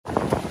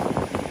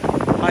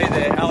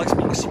there, Alex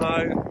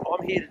Bellissimo.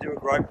 I'm here to do a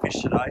groper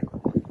fish today.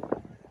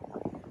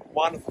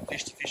 Wonderful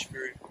fish to fish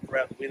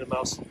throughout the winter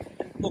months.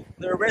 Look,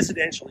 they're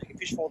residential, you can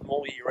fish for them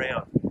all year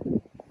round.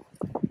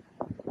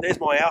 There's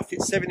my outfit,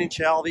 7-inch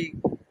Alvey,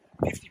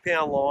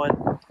 50-pound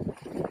line,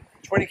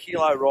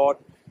 20-kilo rod,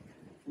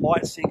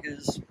 light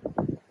sinkers.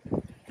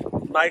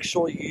 Make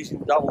sure you're using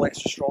double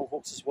extra strong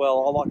hooks as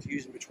well. I like to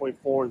use them between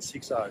 4 and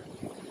 6/0.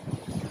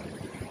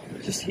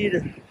 Just here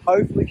to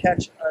hopefully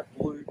catch a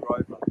blue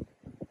groper.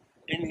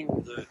 Anything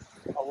will do.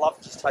 I love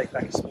to just take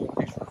back a small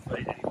fish for a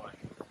feed anyway.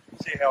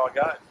 See how I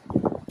go.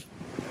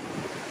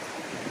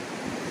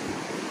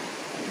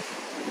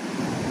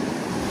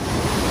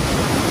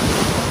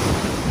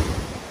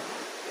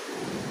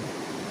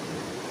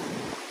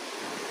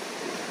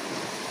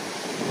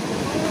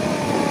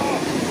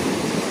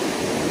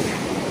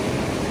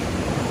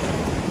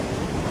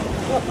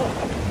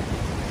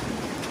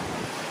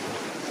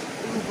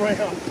 Little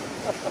brown.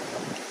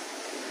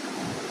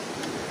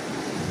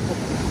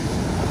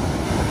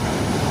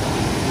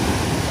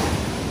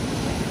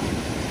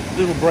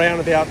 Little brown,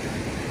 about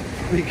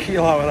 3.5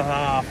 kilos.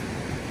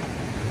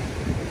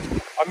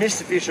 I missed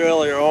the fish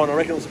earlier on. I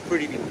reckon it was a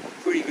pretty good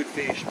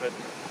fish, but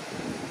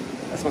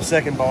that's my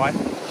second bite.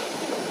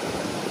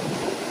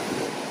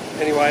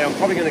 Anyway, I'm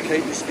probably going to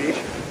keep this fish.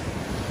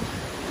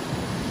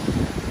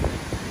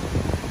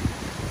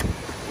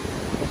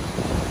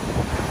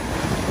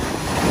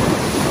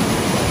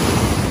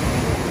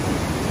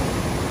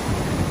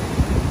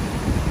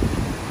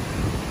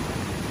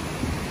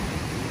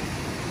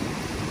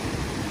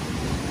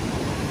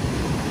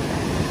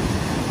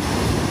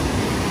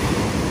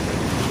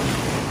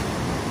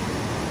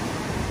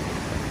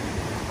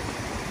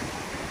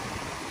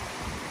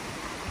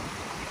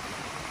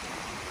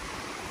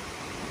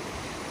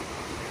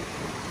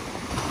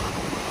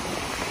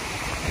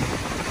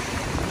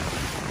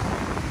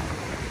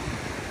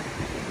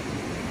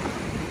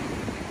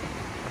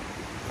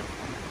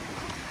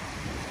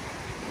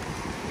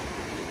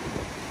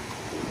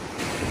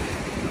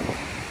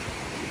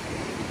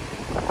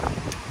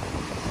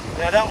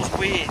 Now that was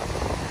weird.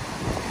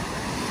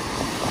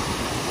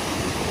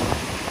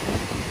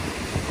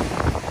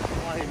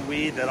 Plain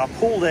weird that I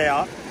pulled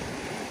out,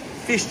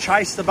 fish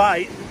chased the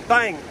bait,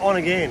 bang, on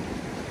again.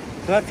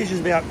 So that fish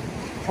is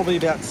probably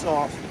about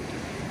at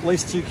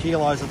least 2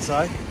 kilos, I'd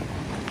say.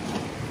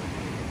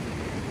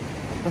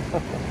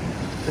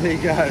 There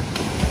you go.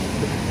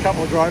 A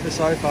couple of gropers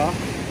so far.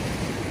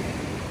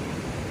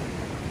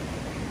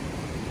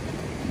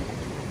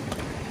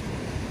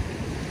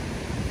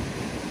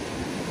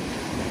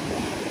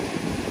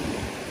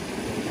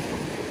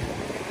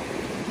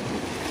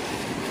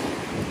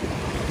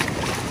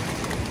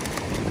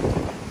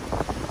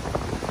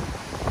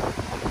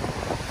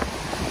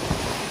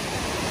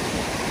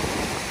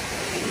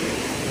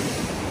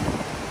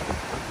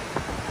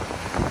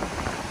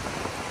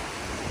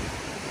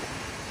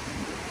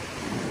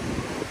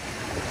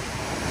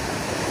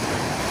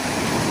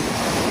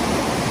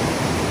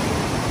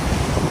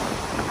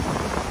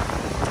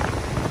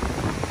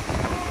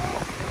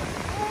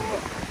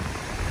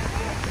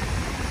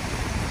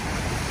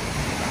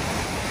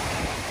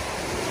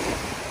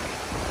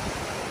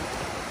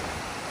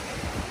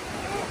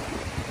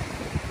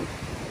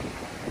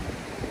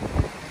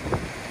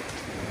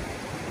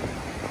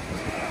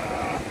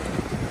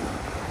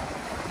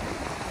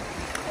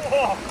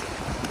 Oh,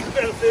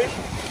 better fish.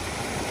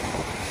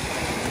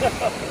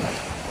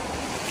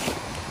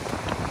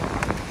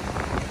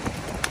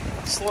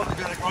 Slightly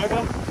better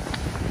groper.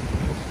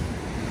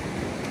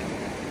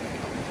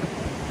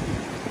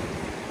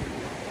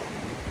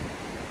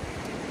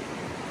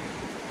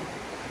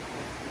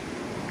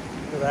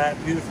 Look at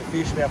that, beautiful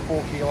fish, about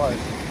 4 kilos.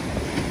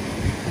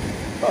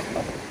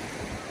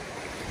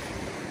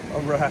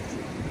 I'm wrapped.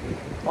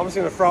 I'm just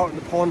going to throw it in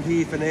the pond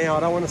here for now.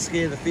 I don't want to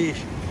scare the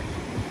fish.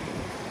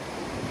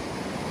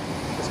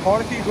 There's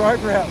quite a few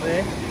groper out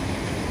there.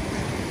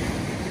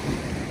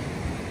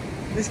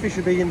 This fish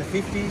would be in the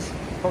 50s,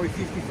 probably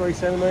 53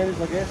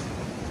 centimetres, I guess.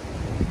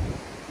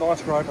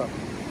 Nice groper.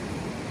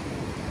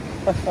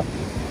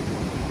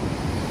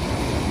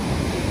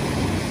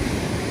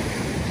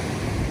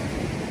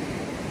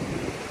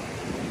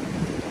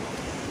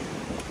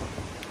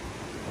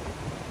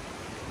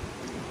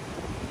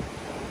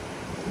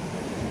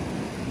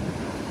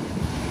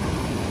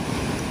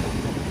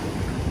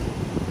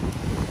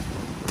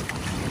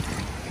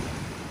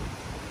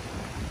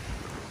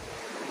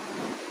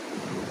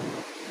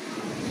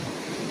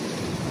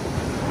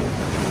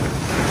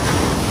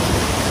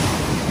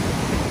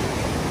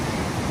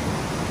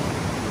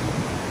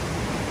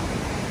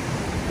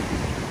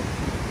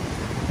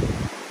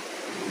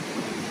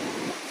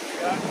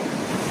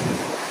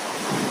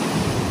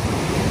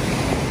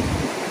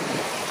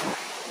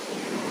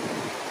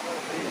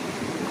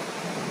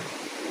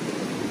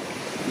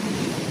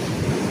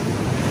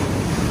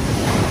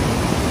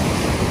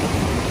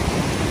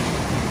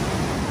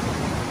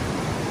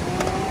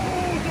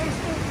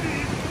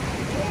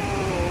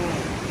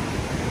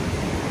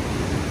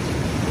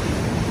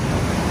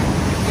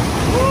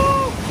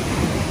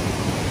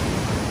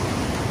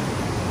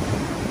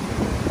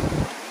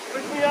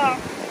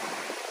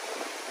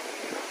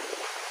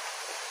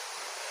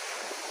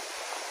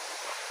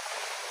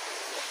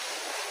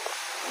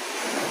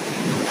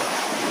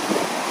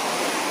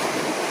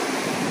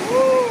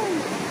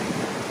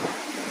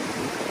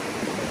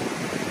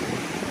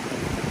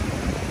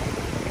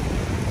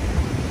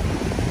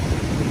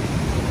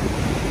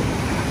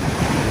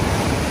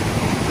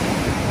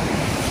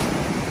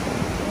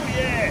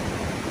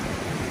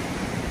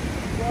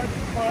 guys,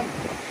 it's fun.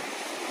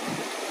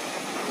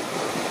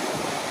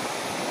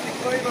 Big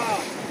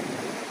female.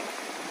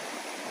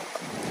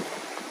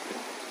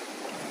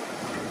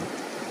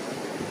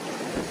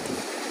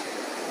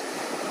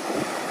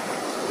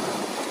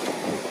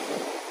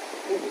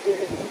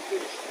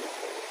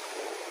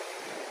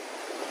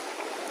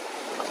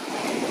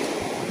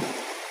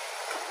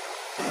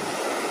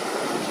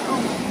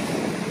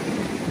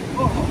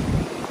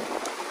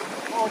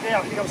 Oh,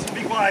 now here comes some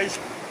big waves.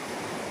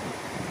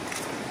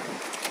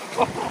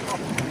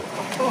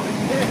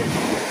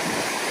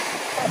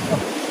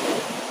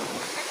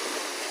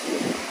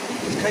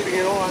 Just keeping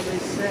an eye on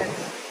these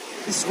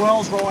sets. This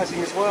swell's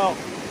rising as well.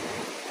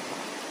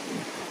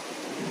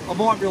 I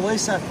might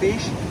release that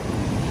fish.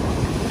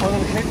 I'm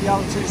going to keep the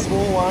other two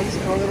small ones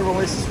and I'm going to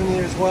release this one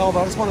here as well,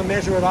 but I just want to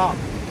measure it up.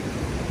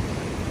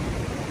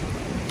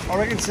 I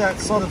reckon it's that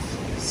sort of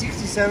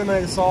 60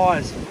 centimetre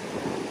size.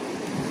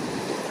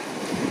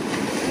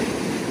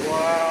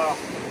 Wow.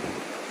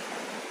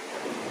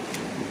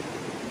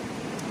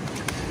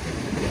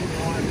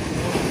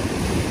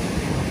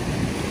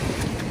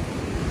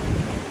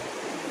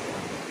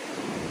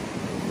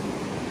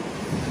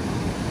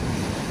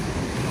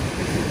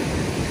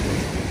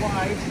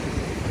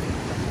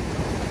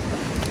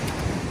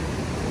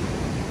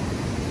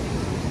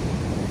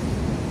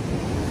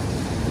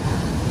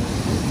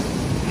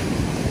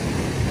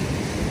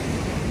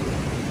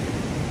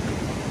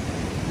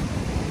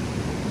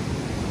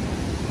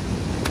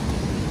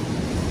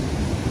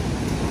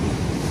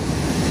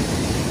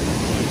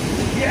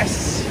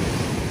 Yes!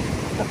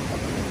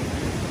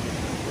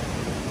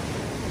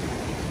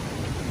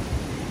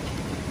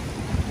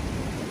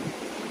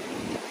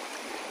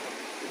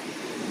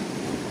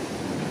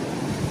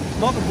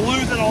 Not the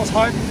blue that I was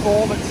hoping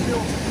for, but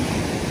still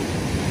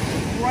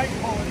great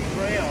quality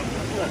ground,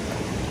 isn't it?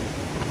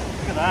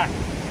 Look at that.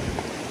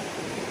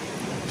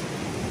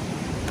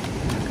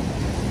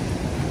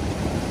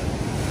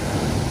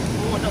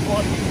 Oh, it doesn't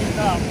like to be picked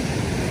up.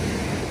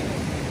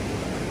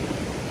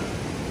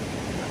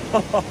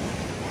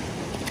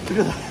 Look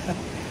at that.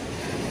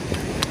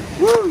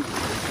 Woo!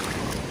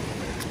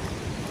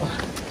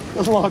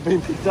 Doesn't like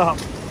being picked up,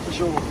 for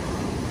sure.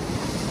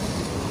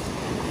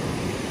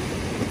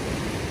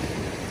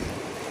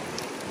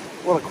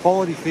 What a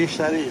quality fish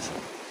that is.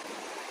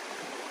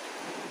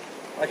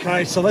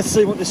 Okay, so let's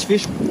see what this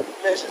fish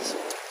measures.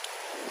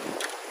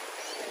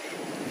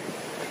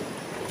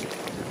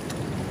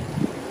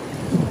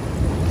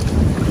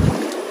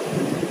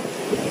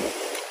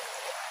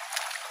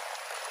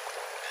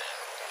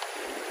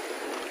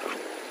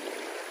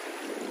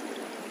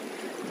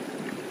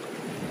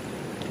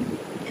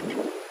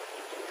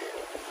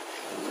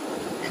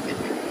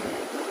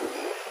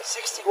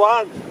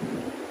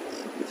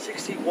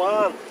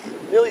 '61,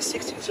 nearly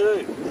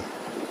 62.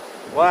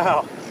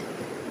 Wow.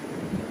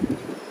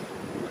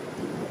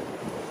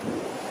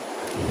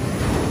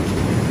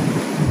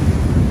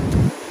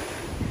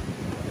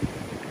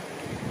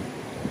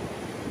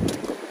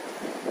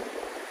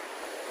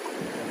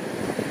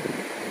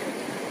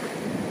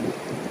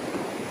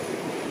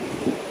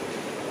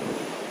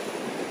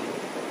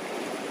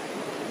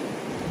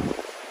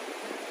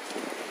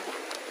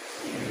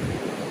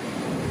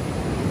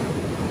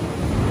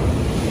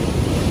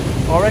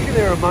 I reckon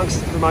they're amongst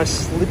the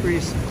most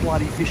slipperiest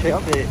bloody fish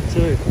out there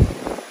too.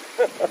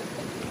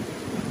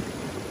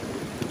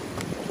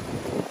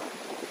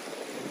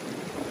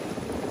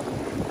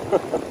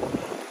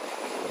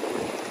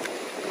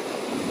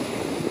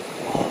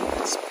 Oh,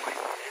 that's sweet,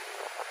 man.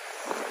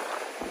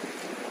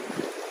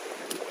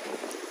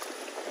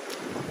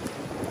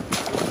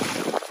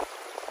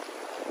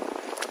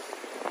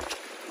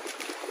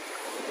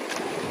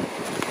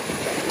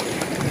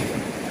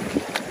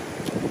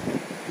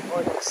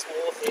 I think a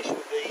smaller fish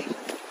would be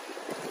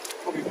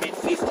probably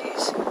mid-50s, 50,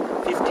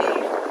 52, 53,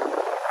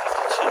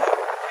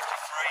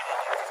 then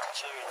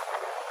 52.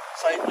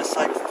 Say, let's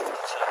say 52, 53.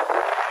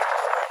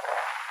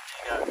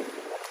 There you go.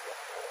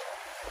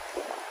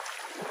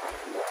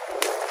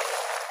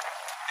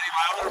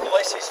 Anyway, I'm going to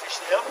release these fish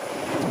now.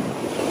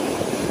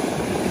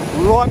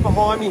 Right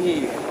behind me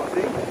here, I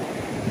think.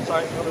 So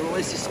I'm going to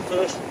release this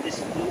first, this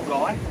little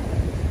guy.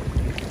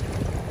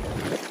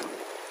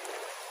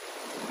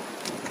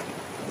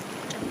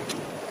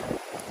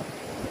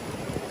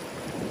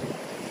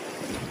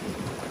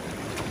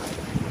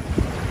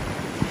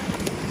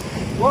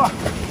 Whoa!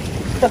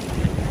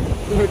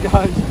 There it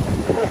goes.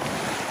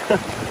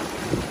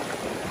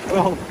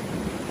 Well,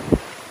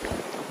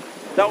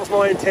 that was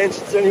my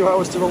intentions anyway,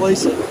 was to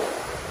release it.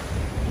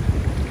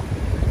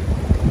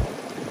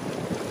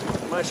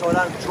 Make sure I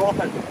don't drop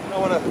it.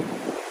 Don't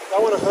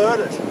want to hurt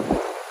it.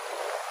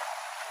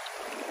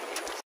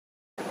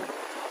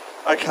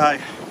 Okay,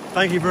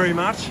 thank you very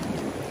much.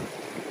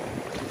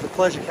 It's a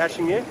pleasure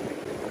catching you.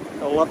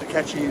 I'd love to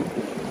catch you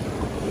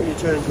when you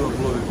turn into a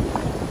blue.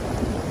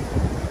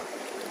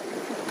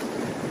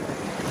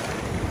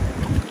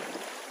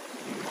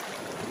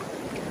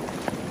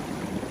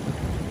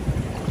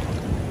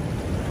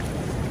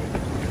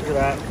 Look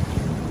at that.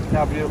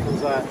 How beautiful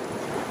is that?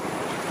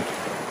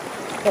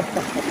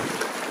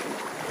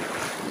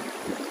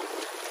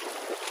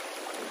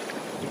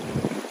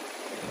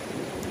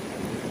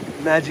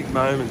 Magic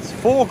moments.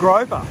 4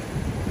 groper.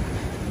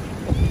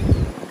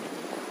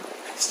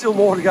 Still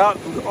more to go.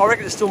 I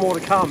reckon there's still more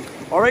to come.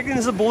 I reckon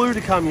there's a blue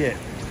to come yet.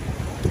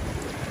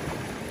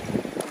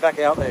 Back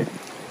out there.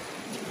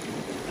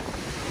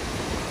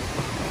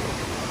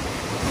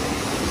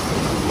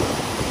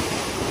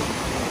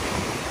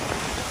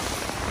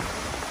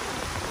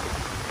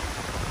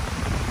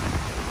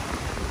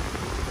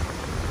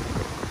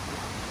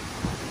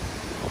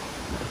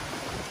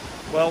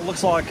 Well, it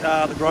looks like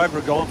the groper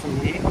are gone from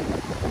here.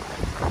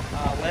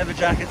 Leather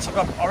jackets.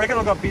 I reckon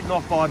I got bitten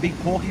off by a big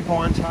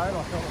porcupine toad.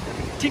 I felt like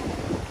a big tick,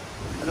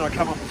 and then I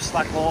come up with a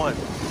slack line.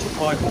 Took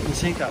my hook and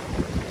sinker.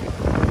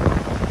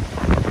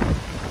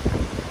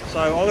 So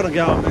I'm going to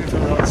go and move to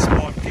another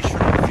spot, fish for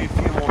a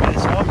few more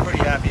minutes. So I'm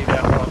pretty happy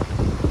about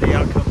the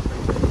outcome.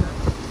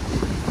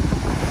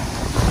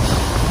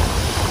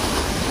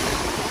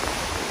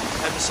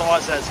 And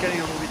besides that, it's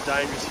getting a little bit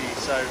dangerous here,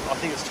 so I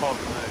think it's time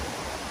to move.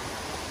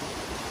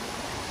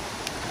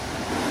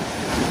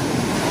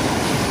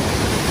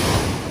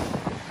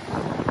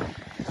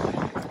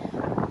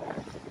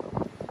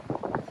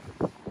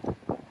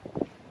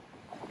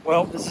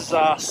 Well, this is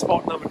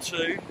spot number 2.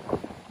 If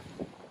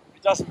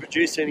it doesn't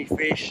produce any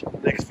fish in the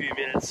next few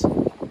minutes, I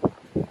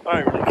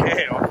don't really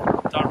care.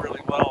 I've done really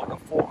well. I've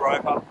got 4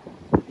 groper.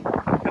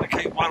 I'm going to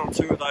keep 1 or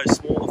 2 of those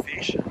smaller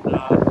fish and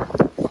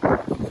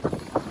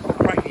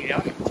cracking it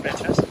up. It's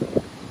fantastic.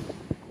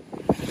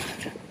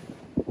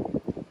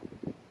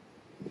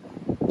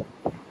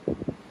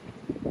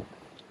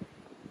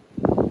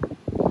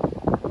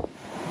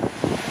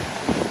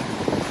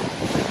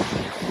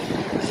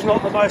 This is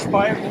not the most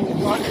favourable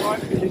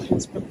grope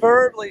conditions.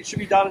 Preferably it should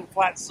be done in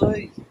flat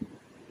seas.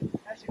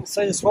 As you can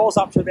see, the swell's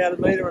up to about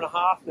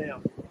 1.5 metres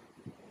now.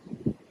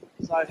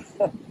 So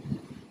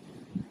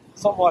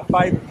it's not my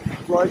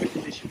favourite groper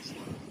conditions.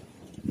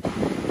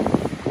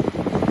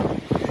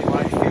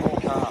 Anyway, a few more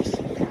casts.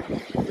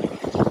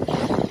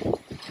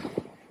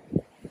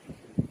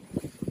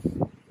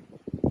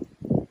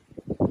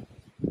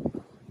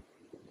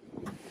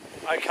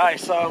 Okay,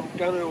 so I'm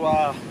going to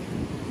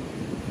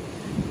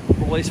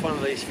release one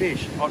of these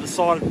fish. I've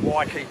decided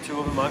why keep 2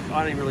 of them. I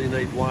only really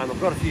need 1.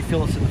 I've got a few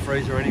fillets in the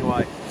freezer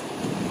anyway.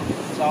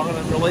 So I'm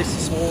going to release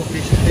the smaller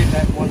fish and keep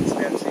that one that's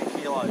about 2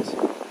 kilos.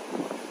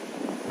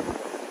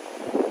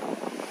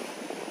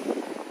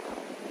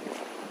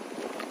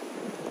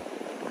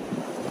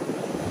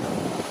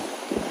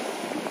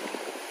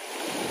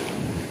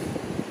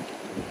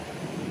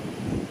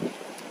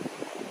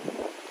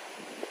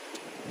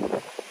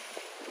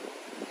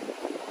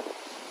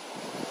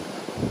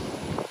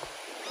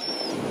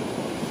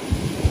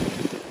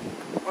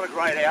 What a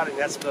great outing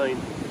that's been.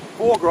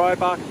 4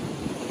 groper,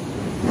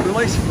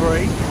 released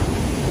 3,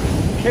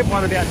 kept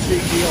one about 2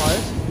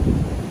 kilos.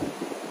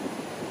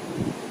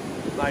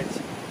 Mate, it's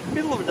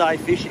middle of the day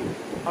fishing.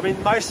 I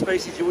mean, most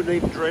species you wouldn't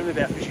even dream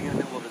about fishing in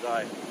the middle of the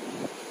day.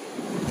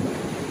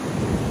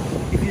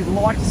 If you'd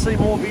like to see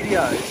more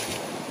videos,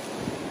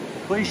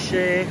 please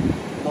share,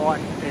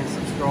 like and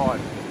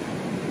subscribe.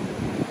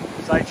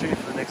 Stay tuned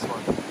for the next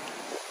one.